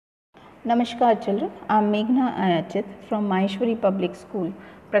Namaskar children, I am Meghna Ayachit from Maheshwari Public School,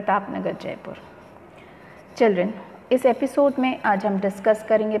 Pratapnagar Jaipur. Children, इस episode में आज हम डिस्कस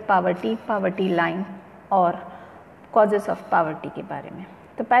करेंगे पावर्टी लाइन और कॉजेस ऑफ पावर्टी के बारे में।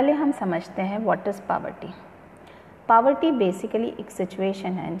 तो पहले हम समझते हैं what is poverty. Poverty basically एक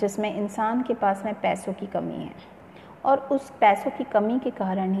सिचुएशन है जिसमें इंसान के पास में पैसों की कमी है और उस पैसों की कमी के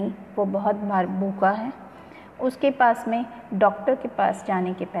कारण ही वो बहुत बार भूखा है, उसके पास में डॉक्टर के पास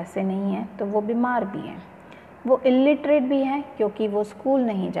जाने के पैसे नहीं हैं तो वो बीमार भी हैं, वो इलिटरेट भी है क्योंकि वो स्कूल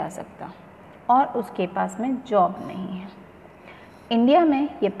नहीं जा सकता और उसके पास में जॉब नहीं है। इंडिया में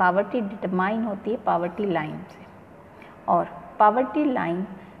ये पावर्टी डिटरमाइन होती है पावर्टी लाइन से, और पावर्टी लाइन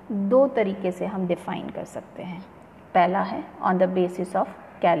दो तरीके से हम डिफ़ाइन कर सकते हैं। पहला है on the basis of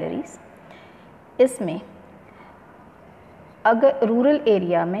calories. इसमें अगर रूरल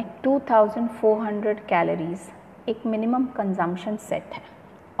एरिया में 2400 कैलोरीज एक मिनिमम कंजम्पशन सेट है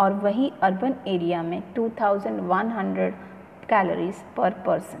और वही अर्बन एरिया में 2100 कैलोरीज पर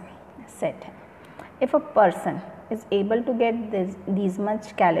पर्सन सेट है। If a person is able to get these much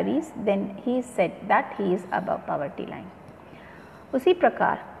calories, then he is said that he is above poverty line. उसी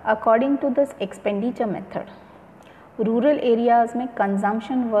प्रकार according to this expenditure method, rural areas में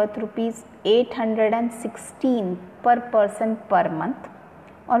consumption worth ₹816 पर person per month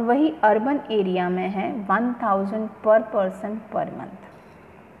और वही urban area में है 1000 पर person per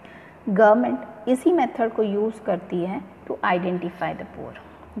month. Government इसी मेथड को यूज़ करती है to identify the poor.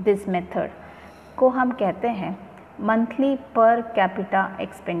 This method को हम कहते हैं monthly per capita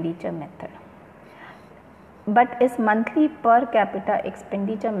expenditure method. But इस monthly per capita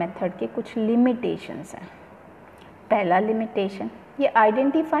expenditure method के कुछ लिमिटेशंस हैं। पहला लिमिटेशन, ये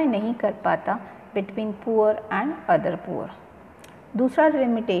आइडेंटिफाई नहीं कर पाता between poor and other poor. दूसरा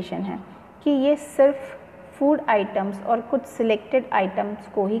लिमिटेशन है कि ये सिर्फ फूड आइटम्स और कुछ सिलेक्टेड आइटम्स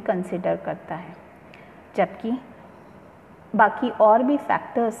को ही कंसिडर करता है, जबकि बाकी और भी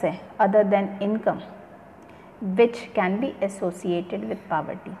फैक्टर्स हैं other than income which can be associated with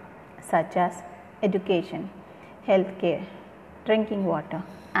poverty, such as education, health care, drinking water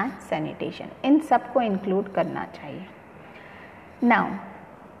and sanitation. इन सब को इंक्लूड करना चाहिए। Now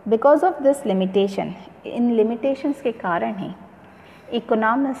because of this limitation, in limitations के कारण ही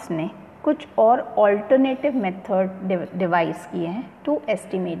इकोनॉमिस्ट ने कुछ और ऑल्टरनेटिव मेथड डिवाइस किए हैं to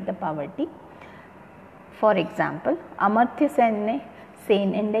estimate the poverty. For example, Amartya Sen ने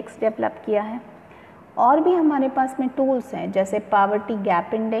सेन इंडेक्स डेवलप किया है और भी हमारे पास में टूल्स हैं जैसे poverty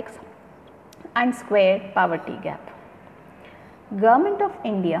gap index and square poverty gap. Government of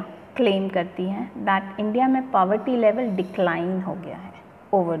India claim करती है दैट इंडिया में पावर्टी लेवल डिक्लाइन हो गया है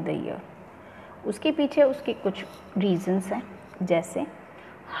ओवर द ईयर। उसके पीछे उसके कुछ रीजंस हैं, जैसे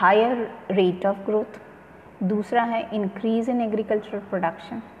हायर रेट ऑफ ग्रोथ, दूसरा है इंक्रीज इन एग्रीकल्चरल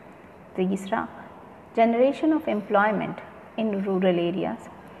प्रोडक्शन, तीसरा generation of employment in rural areas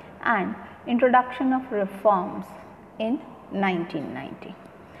and introduction of reforms in 1990।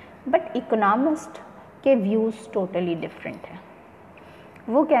 But economist के व्यूज़ टोटली डिफरेंट हैं।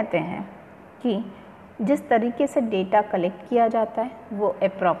 वो कहते हैं कि जिस तरीके से डेटा कलेक्ट किया जाता है वो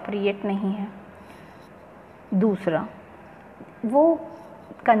एप्रोप्रिएट नहीं है। दूसरा, वो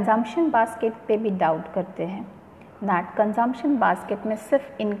कंजम्पशन बास्केट पे भी डाउट करते हैं दैट कंजम्पशन बास्केट में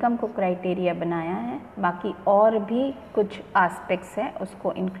सिर्फ इनकम को क्राइटेरिया बनाया है, बाकी और भी कुछ एस्पेक्ट्स हैं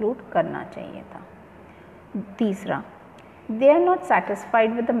उसको इंक्लूड करना चाहिए था। तीसरा, they are not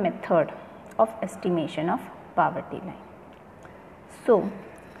satisfied with the method of estimation of poverty line. So,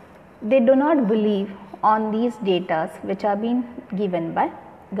 they do not believe on these data which are being given by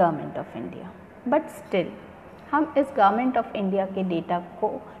Government of India. But still, हम इस Government of India के data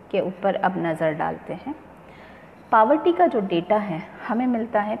के ऊपर अब नज़र डालते हैं। Poverty का जो डेटा है हमें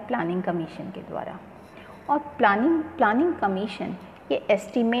मिलता है प्लानिंग कमीशन के द्वारा, और प्लानिंग कमीशन ये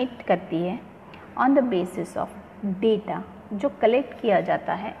एस्टिमेट करती है on the basis of data जो कलेक्ट किया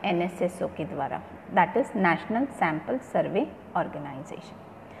जाता है NSSO के द्वारा, that is national sample survey organisation.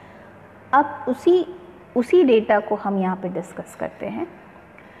 अब उसी डेटा को हम यहाँ पे डिस्कस करते हैं।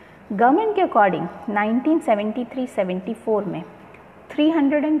 गवर्नमेंट के अकॉर्डिंग 1973-74 में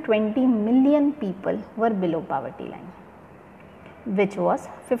 320 million people were below poverty line, which was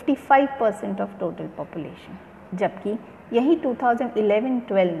 55% of total population, जबकि यही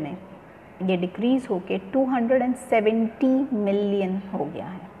 2011-12 में ये डिक्रीज़ होके 270 मिलियन हो गया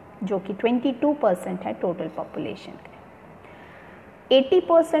है, जो कि 22% है टोटल पॉपुलेशन का।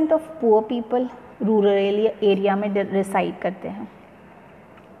 80% of poor people rural area में रिसाइड करते हैं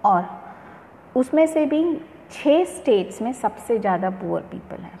और उसमें से भी 6 स्टेट्स में सबसे ज़्यादा पुअर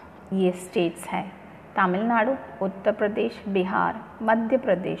पीपल हैं। ये स्टेट्स हैं तमिलनाडु, उत्तर प्रदेश, बिहार, मध्य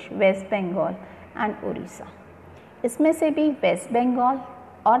प्रदेश, वेस्ट बंगाल एंड उड़ीसा। इसमें से भी वेस्ट बंगाल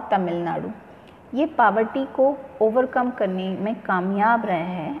और तमिलनाडु ये पावर्टी को ओवरकम करने में कामयाब रहे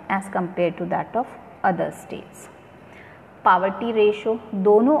हैं as compare to that of other states. Poverty ratio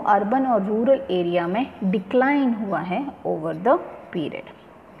दोनों अर्बन और रूरल एरिया में डिक्लाइन हुआ है ओवर द पीरियड।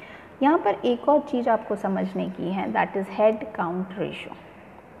 यहाँ पर एक और चीज़ आपको समझने की है, that is head count ratio.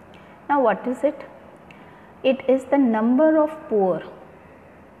 Now what is it? It is the number of poor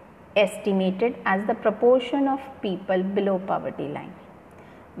estimated as the proportion of people below poverty line।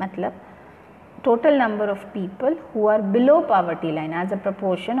 मतलब total number of people who are below poverty line as a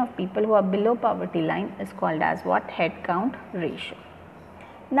proportion of people who are below poverty line is called as what? Head count ratio।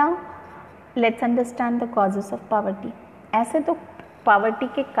 Now let's understand the causes of poverty। ऐसे तो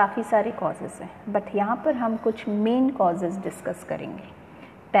poverty के काफ़ी सारे causes हैं, but यहाँ पर हम कुछ main causes डिस्कस करेंगे।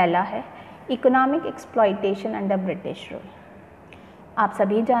 पहला है economic exploitation under British rule. आप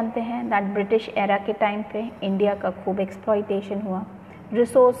सभी जानते हैं दैट ब्रिटिश एरा के टाइम पे इंडिया का खूब एक्सप्लॉयटेशन हुआ।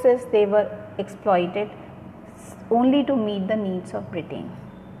 Resources they were exploited only to meet the needs of Britain,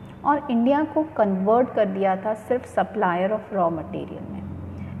 और इंडिया को कन्वर्ट कर दिया था सिर्फ सप्लायर ऑफ रॉ मटेरियल में,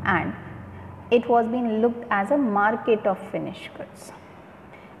 and it was been looked as a market of finish goods.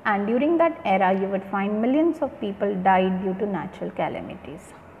 And during that era you would find millions of people died due to natural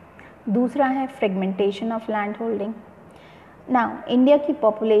calamities. दूसरा है fragmentation of land holding. Now India की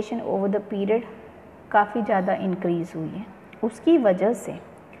population over the period काफ़ी ज़्यादा increase हुई है, उसकी वजह से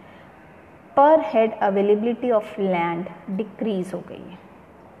पर head availability of land decrease हो गई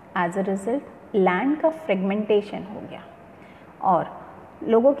है। एज अ रिजल्ट लैंड का फ्रेगमेंटेशन हो गया और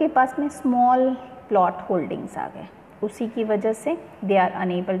लोगों के पास में स्मॉल प्लॉट होल्डिंग्स आ गए। उसी की वजह से दे are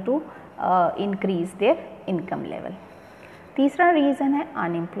unable to increase there income level. तीसरा रीज़न है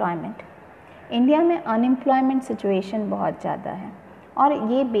अनएम्प्लॉयमेंट। इंडिया में अनएम्प्लॉयमेंट सिचुएशन बहुत ज़्यादा है, और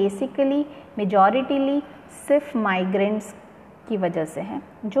ये बेसिकली मेजॉरिटीली सिर्फ माइग्रेंट्स की वजह से है,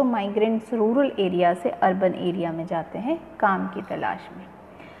 जो माइग्रेंट्स रूरल एरिया से अर्बन एरिया में जाते हैं काम की तलाश में,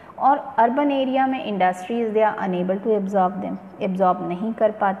 और अर्बन एरिया में industries they are unable to absorb them, absorb नहीं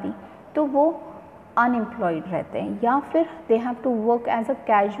कर पाती, तो वो अनएम्प्लॉयड रहते हैं, या फिर they have to work as a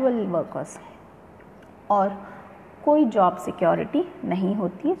casual workers, और कोई जॉब सिक्योरिटी नहीं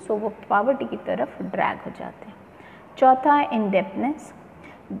होती, सो वो पॉवर्टी की तरफ ड्रैग हो जाते हैं। चौथा है इंडेप्टनेस।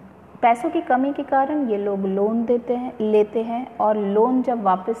 पैसों की कमी के कारण ये लोग लोन लेते हैं, और लोन जब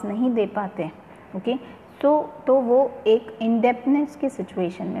वापस नहीं दे पाते हैं, ओके, तो वो एक इंडेप्टनेस की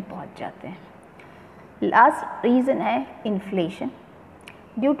सिचुएशन में पहुंच जाते हैं। लास्ट रीज़न है inflation.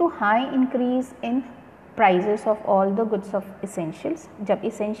 Due to high increase in prices of all the goods of essentials, जब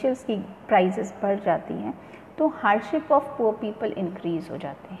इसेंशियल्स की प्राइजेस बढ़ जाती हैं तो hardship of poor people increase हो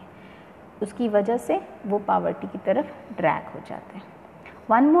जाते हैं, उसकी वजह से वो पॉवर्टी की तरफ ड्रैग हो जाते हैं।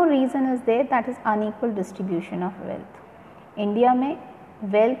 One more reason is there, that is unequal distribution of wealth. India में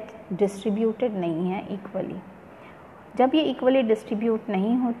वेल्थ डिस्ट्रीब्यूटेड नहीं है इक्वली। जब ये इक्वली डिस्ट्रीब्यूट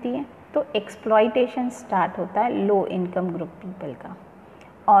नहीं होती है तो एक्सप्लॉयटेशन स्टार्ट होता है लो इनकम ग्रुप पीपल का,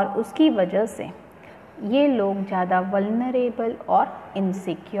 और उसकी वजह से ये लोग ज़्यादा वल्नरेबल और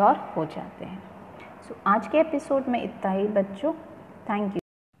इनसिक्योर हो जाते हैं। आज के एपिसोड में इतना ही बच्चों, थैंक यू।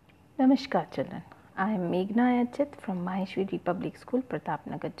 नमस्कार चिल्ड्रन, आई एम मेघना Achyut from Maheshwari public school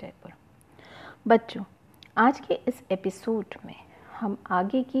Pratapnagar Jaipur. बच्चों, आज के इस एपिसोड में हम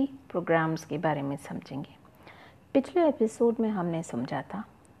आगे की प्रोग्राम्स के बारे में समझेंगे। पिछले एपिसोड में हमने समझा था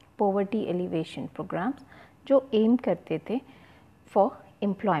पॉवर्टी एलिवेशन प्रोग्राम्स जो एम करते थे फॉर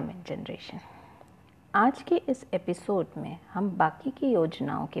एम्प्लॉयमेंट जनरेशन। आज के इस एपिसोड में हम बाकी की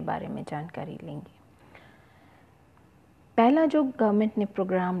योजनाओं के बारे में जानकारी लेंगे। पहला जो गवर्नमेंट ने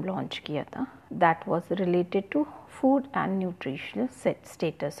प्रोग्राम लॉन्च किया था, that was related to food and nutritional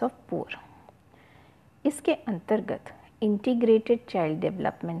status of poor. इसके अंतर्गत integrated child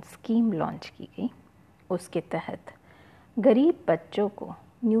development scheme launch की गई। उसके तहत गरीब बच्चों को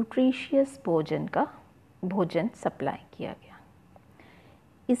न्यूट्रिशियस भोजन सप्लाई किया गया।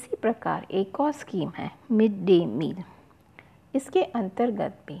 इसी प्रकार एक और स्कीम है मिड डे मील। इसके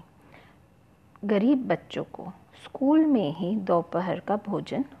अंतर्गत भी गरीब बच्चों को स्कूल में ही दोपहर का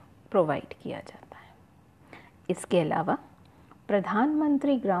भोजन प्रोवाइड किया जाता है। इसके अलावा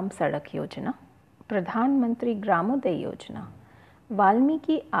प्रधानमंत्री ग्राम सड़क योजना, प्रधानमंत्री ग्रामोदय योजना,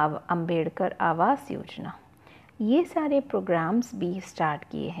 वाल्मीकि अंबेडकर आवास योजना, ये सारे प्रोग्राम्स भी स्टार्ट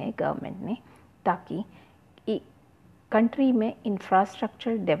किए हैं गवर्नमेंट ने, ताकि कंट्री में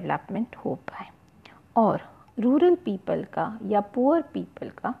इंफ्रास्ट्रक्चर डेवलपमेंट हो पाए और रूरल पीपल का या पुअर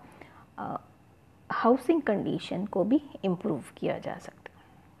पीपल का हाउसिंग कंडीशन को भी इम्प्रूव किया जा सकता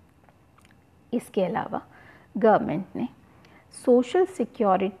है। इसके अलावा गवर्नमेंट ने सोशल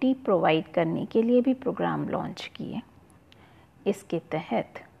सिक्योरिटी प्रोवाइड करने के लिए भी प्रोग्राम लॉन्च किए। इसके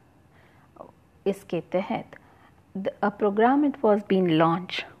तहत a program it was being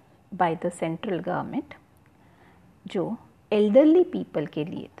launched by the central government जो elderly people के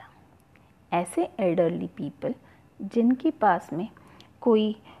लिए था। ऐसे elderly people जिनके पास में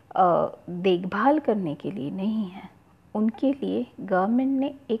कोई देखभाल करने के लिए नहीं है, उनके लिए गवर्नमेंट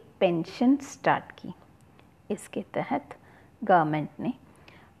ने एक पेंशन स्टार्ट की। इसके तहत गवर्नमेंट ने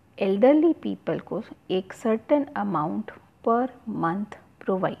elderly people को एक certain amount per month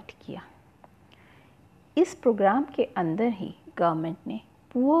provide किया। इस प्रोग्राम के अंदर ही गवर्नमेंट ने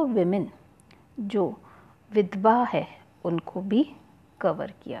पुअर विमेन जो विधवा है उनको भी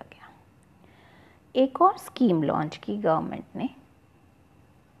कवर किया गया। एक और स्कीम लॉन्च की गवर्नमेंट ने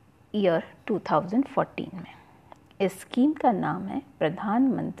ईयर 2014 में। इस स्कीम का नाम है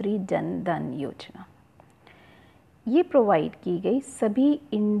प्रधानमंत्री जन धन योजना। ये प्रोवाइड की गई सभी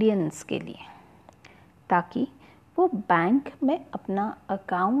इंडियंस के लिए ताकि वो बैंक में अपना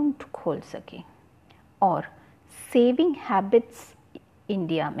अकाउंट खोल सके और सेविंग हैबिट्स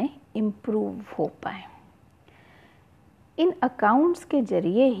इंडिया में इम्प्रूव हो पाए। इन अकाउंट्स के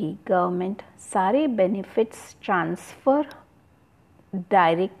जरिए ही गवर्नमेंट सारे बेनिफिट्स ट्रांसफ़र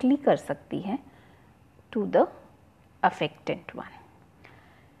डायरेक्टली कर सकती है टू द अफेक्टेड वन।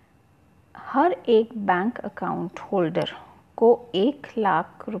 हर एक बैंक अकाउंट होल्डर को 1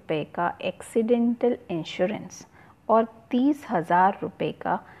 लाख रुपए का एक्सीडेंटल इंश्योरेंस और 30,000 रुपए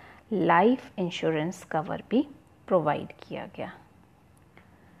का लाइफ इंश्योरेंस कवर भी प्रोवाइड किया गया।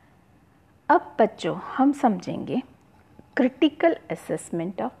 अब बच्चों हम समझेंगे critical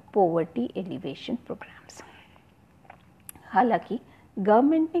assessment of poverty alleviation programmes. हालांकि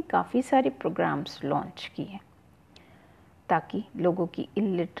गवर्नमेंट ने काफ़ी सारे प्रोग्राम्स लॉन्च किए ताकि लोगों की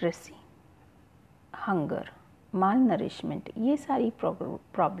इलिटरेसी, हंगर, माल नरिशमेंट ये सारी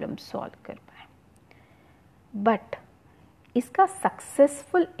प्रॉब्लम सॉल्व कर पाए, बट इसका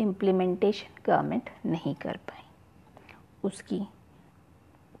सक्सेसफुल इम्प्लीमेंटेशन गवर्नमेंट नहीं कर पाई। उसकी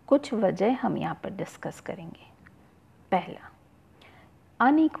कुछ वजह हम यहाँ पर डिस्कस करेंगे। पहला,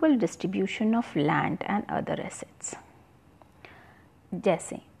 unequal distribution of land and other assets.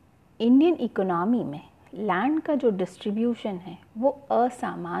 जैसे इंडियन इकोनॉमी में लैंड का जो डिस्ट्रीब्यूशन है वो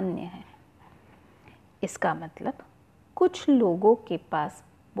असामान्य है। इसका मतलब कुछ लोगों के पास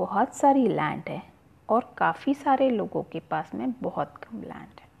बहुत सारी लैंड है और काफ़ी सारे लोगों के पास में बहुत कम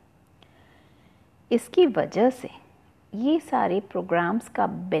लैंड है। इसकी वजह से ये सारे प्रोग्राम्स का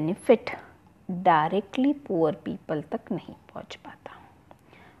बेनिफिट डायरेक्टली पुअर पीपल तक नहीं पहुंच पाता।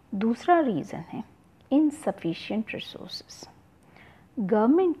 दूसरा रीज़न है इनसफिशिएंट रिसोर्सेस।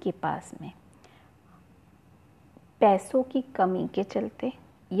 गवर्नमेंट के पास में पैसों की कमी के चलते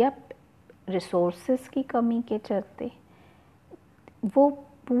या रिसोर्सेस की कमी के चलते वो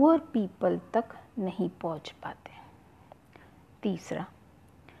पुअर पीपल तक नहीं पहुंच पाते। तीसरा,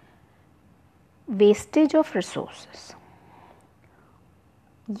 वेस्टेज ऑफ रिसोर्सेस।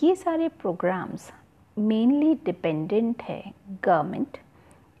 ये सारे प्रोग्राम्स मेनली डिपेंडेंट है गवर्नमेंट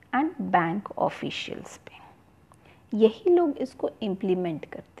एंड बैंक ऑफिशियल्स पे। यही लोग इसको इम्प्लीमेंट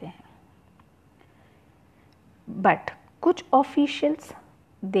करते हैं, बट कुछ ऑफिशियल्स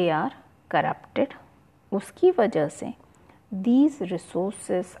दे आर करप्टेड। उसकी वजह से these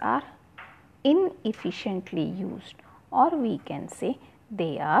resources are inefficiently used or we can say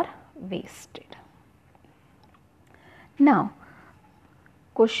they are wasted. Now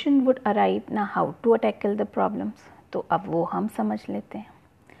question would arise, now how to tackle the problems? तो अब वो हम समझ लेते हैं।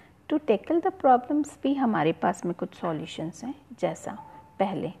 To tackle the problems भी हमारे पास में कुछ solutions हैं। जैसा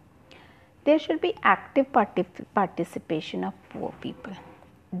पहले, there should be active participation of poor people।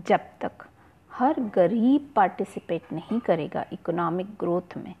 जब तक हर गरीब पार्टिसिपेट नहीं करेगा इकोनॉमिक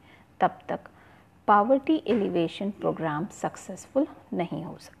ग्रोथ में, तब तक पावर्टी एलिवेशन प्रोग्राम सक्सेसफुल नहीं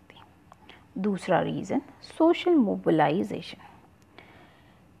हो सकती। दूसरा रीज़न, सोशल मोबिलाइजेशन।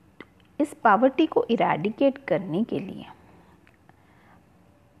 इस पावर्टी को इरेडिकेट करने के लिए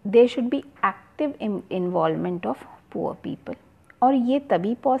there should be active involvement of poor people, और ये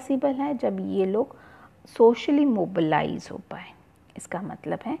तभी पॉसिबल है जब ये लोग सोशली मोबिलाइज हो पाए। इसका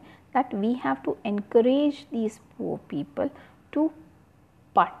मतलब है that we have to encourage these poor people to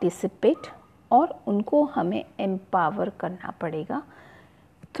participate, और उनको हमें empower करना पड़ेगा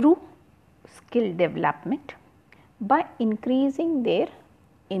through skill development by increasing their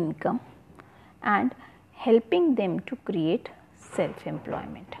income and helping them to create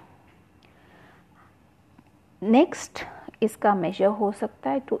self-employment. Next, इसका measure हो सकता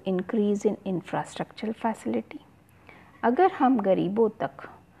है to increase in infrastructural facility। अगर हम गरीबों तक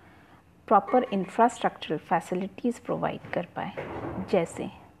प्रॉपर इंफ्रास्ट्रक्चरल फैसिलिटीज़ प्रोवाइड कर पाए, जैसे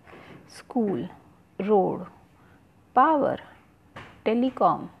school, road, power,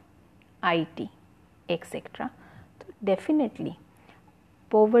 telecom, IT etcetera, तो डेफिनेटली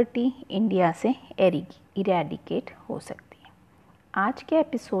पॉवर्टी इंडिया से इरेडिकेट हो सकती है। आज के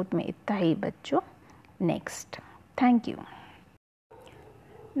एपिसोड में इतना ही बच्चों। Next, thank you.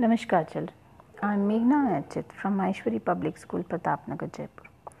 नमस्कार चिल्ड्रन, आई एम मेघना Achyut from Maheshwari public school Pratapnagar Jaipur.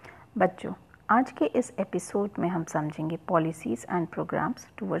 बच्चों, आज के इस एपिसोड में हम समझेंगे policies and programmes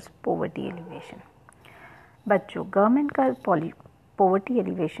towards poverty alleviation. बच्चों, गवर्नमेंट का पॉवर्टी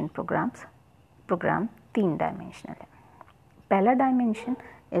एलिवेशन प्रोग्राम 3 डायमेंशनल है। पहला dimension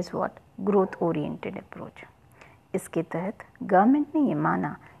is what, growth oriented approach. इसके तहत गवर्नमेंट ने ये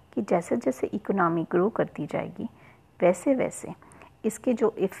माना कि जैसे जैसे इकोनॉमी ग्रो करती जाएगी वैसे वैसे इसके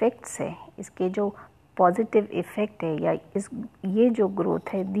जो इफ़ेक्ट्स है, इसके जो पॉजिटिव इफ़ेक्ट है या ये जो ग्रोथ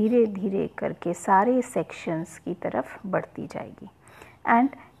है धीरे धीरे करके सारे सेक्शंस की तरफ बढ़ती जाएगी एंड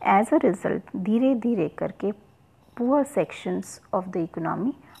एज अ रिज़ल्ट धीरे धीरे करके poor sections of the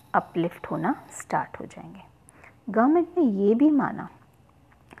economy uplift होना स्टार्ट हो जाएंगे। गवर्नमेंट ने ये भी माना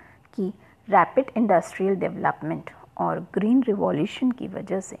कि रैपिड इंडस्ट्रियल डेवलपमेंट और ग्रीन रिवॉल्यूशन की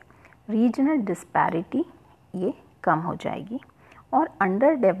वजह से रीजनल डिस्पैरिटी ये कम हो जाएगी और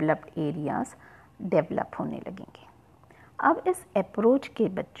अंडर डेवलप्ड एरियाज़ डेवलप होने लगेंगे। अब इस अप्रोच के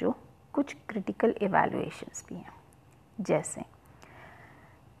बच्चों कुछ क्रिटिकल इवैल्यूएशंस भी हैं, जैसे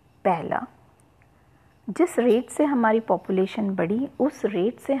पहला, जिस रेट से हमारी पॉपुलेशन बढ़ी उस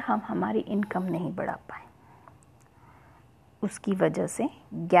रेट से हम हमारी इनकम नहीं बढ़ा पाए। उसकी वजह से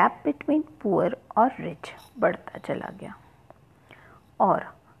गैप बिटवीन पुअर और रिच बढ़ता चला गया और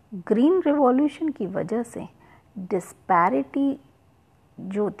ग्रीन रिवॉल्यूशन की वजह से डिस्पैरिटी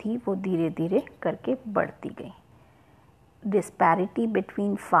जो थी वो धीरे धीरे करके बढ़ती गई। डिस्पैरिटी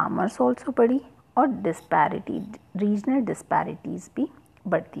बिटवीन फार्मर्स ऑल्सो बढ़ी और रीजनल डिस्पैरिटीज़ भी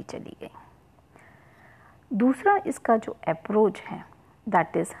बढ़ती चली गई। दूसरा इसका जो अप्रोच है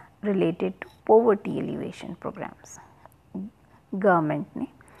that is related to poverty alleviation programmes. Government ने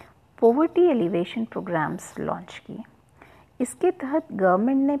पॉवर्टी एलिवेशन प्रोग्राम्स लॉन्च किए। इसके तहत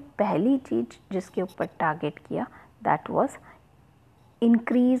गवर्नमेंट ने पहली चीज़ जिसके ऊपर टारगेट किया that was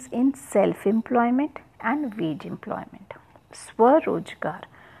increase in self employment and wage employment. स्वरोजगार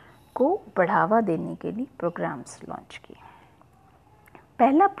को बढ़ावा देने के लिए प्रोग्राम्स लॉन्च किए।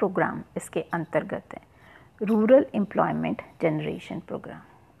 पहला प्रोग्राम इसके अंतर्गत है रूरल एम्प्लॉयमेंट जनरेशन प्रोग्राम,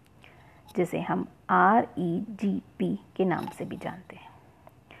 जिसे हम REGP के नाम से भी जानते हैं।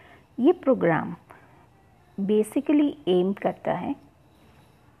 ये प्रोग्राम बेसिकली एम करता है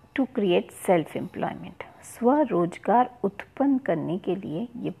टू क्रिएट सेल्फ एम्प्लॉयमेंट। स्वरोजगार उत्पन्न करने के लिए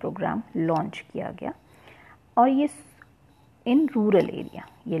ये प्रोग्राम लॉन्च किया गया और ये इन रूरल एरिया,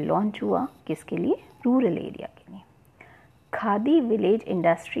 ये लॉन्च हुआ किसके लिए? रूरल एरिया के लिए। खादी विलेज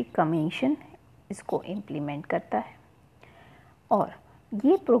इंडस्ट्री कमीशन इसको इम्प्लीमेंट करता है और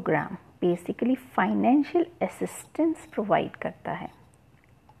ये programme basically financial assistance provide करता है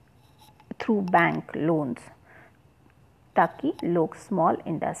थ्रू बैंक लोन्स, ताकि लोग स्मॉल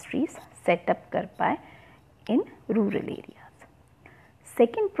इंडस्ट्रीज सेटअप कर पाए in rural areas.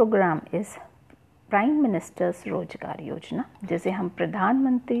 Second programme is prime minister's Rozgar Yojana, जिसे हम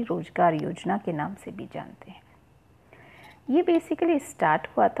प्रधानमंत्री रोजगार योजना के नाम से भी जानते हैं। ये बेसिकली स्टार्ट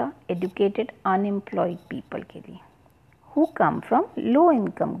हुआ था एजुकेटेड अनएम्प्लॉयड पीपल के लिए who come from low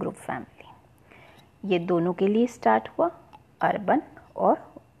income group family. ये दोनों के लिए स्टार्ट हुआ, अर्बन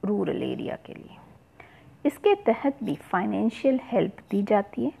और रूरल एरिया के लिए। इसके तहत भी फाइनेंशियल हेल्प दी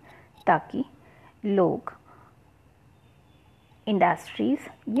जाती है ताकि लोग इंडस्ट्रीज़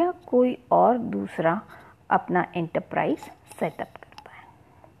या कोई और दूसरा अपना एंटरप्राइज सेटअप कर पाए।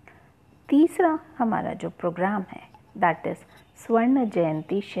 तीसरा हमारा जो प्रोग्राम है दैट इज़ स्वर्ण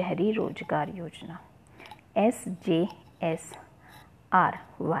जयंती शहरी रोजगार योजना, SJSRY।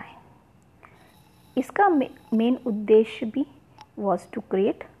 इसका मेन उद्देश्य भी was to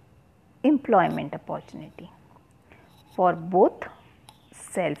create employment opportunity for both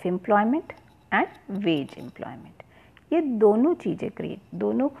self employment and wage employment। ये दोनों चीज़ें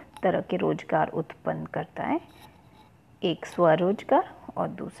दोनों तरह के रोजगार उत्पन्न करता है, एक स्वरोजगार और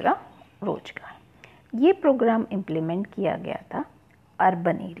दूसरा रोजगार। ये प्रोग्राम इम्प्लीमेंट किया गया था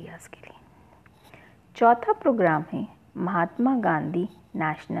अर्बन एरियाज़ के लिए। चौथा प्रोग्राम है Mahatma Gandhi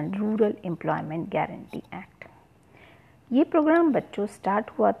national rural employment guarantee act. ये प्रोग्राम बच्चों स्टार्ट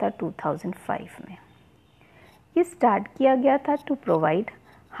हुआ था 2005 में। ये स्टार्ट किया गया था to provide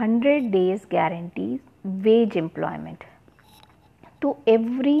 100 days guarantee veg employment to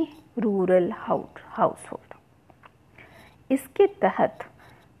every rural house hold. इसके तहत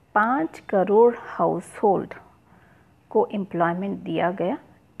 5 करोड़ हाउस होल्ड को एम्प्लॉयमेंट दिया गया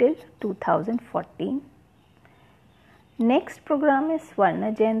टिल 2014। नेक्स्ट प्रोग्राम है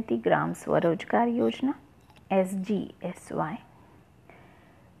स्वर्ण जयंती ग्राम स्वरोजगार योजना SGSY।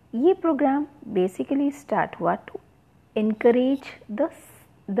 ये प्रोग्राम बेसिकली स्टार्ट हुआ to encourage the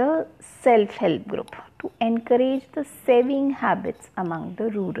self-help group, to encourage the saving habits among the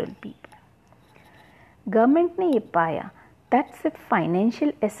rural people. Government ने ये पाया दैट सिर्फ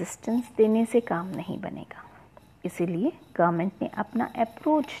फाइनेंशियल असिस्टेंस देने से काम नहीं बनेगा, इसीलिए गवर्नमेंट ने अपना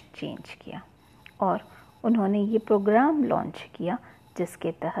अप्रोच चेंज किया और उन्होंने ये प्रोग्राम लॉन्च किया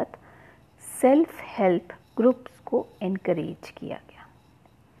जिसके तहत सेल्फ हेल्प ग्रुप्स को इनकरेज किया गया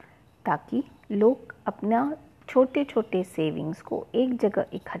ताकि लोग अपना छोटे छोटे सेविंग्स को एक जगह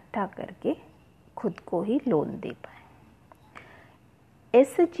इकट्ठा करके खुद को ही लोन दे पाए।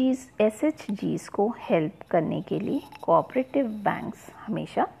 SHGs को हेल्प करने के लिए कोऑपरेटिव बैंक्स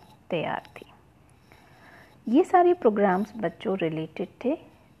हमेशा तैयार थे। ये सारे प्रोग्राम्स बच्चों रिलेटेड थे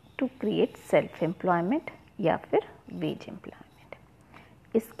टू क्रिएट सेल्फ एम्प्लॉयमेंट या फिर वेज एम्प्लॉयमेंट।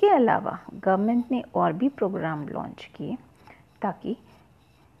 इसके अलावा गवर्नमेंट ने और भी प्रोग्राम लॉन्च किए ताकि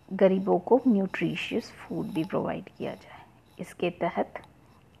गरीबों को न्यूट्रिशियस फूड भी प्रोवाइड किया जाए। इसके तहत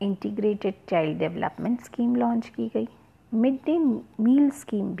integrated child development scheme launch की गई, मिड डे मील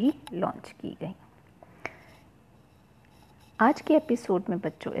स्कीम भी लॉन्च की गई। आज के एपिसोड में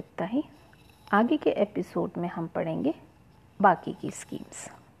बच्चों इतना ही। आगे के एपिसोड में हम पढ़ेंगे बाकी की स्कीम्स।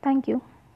 Thank you.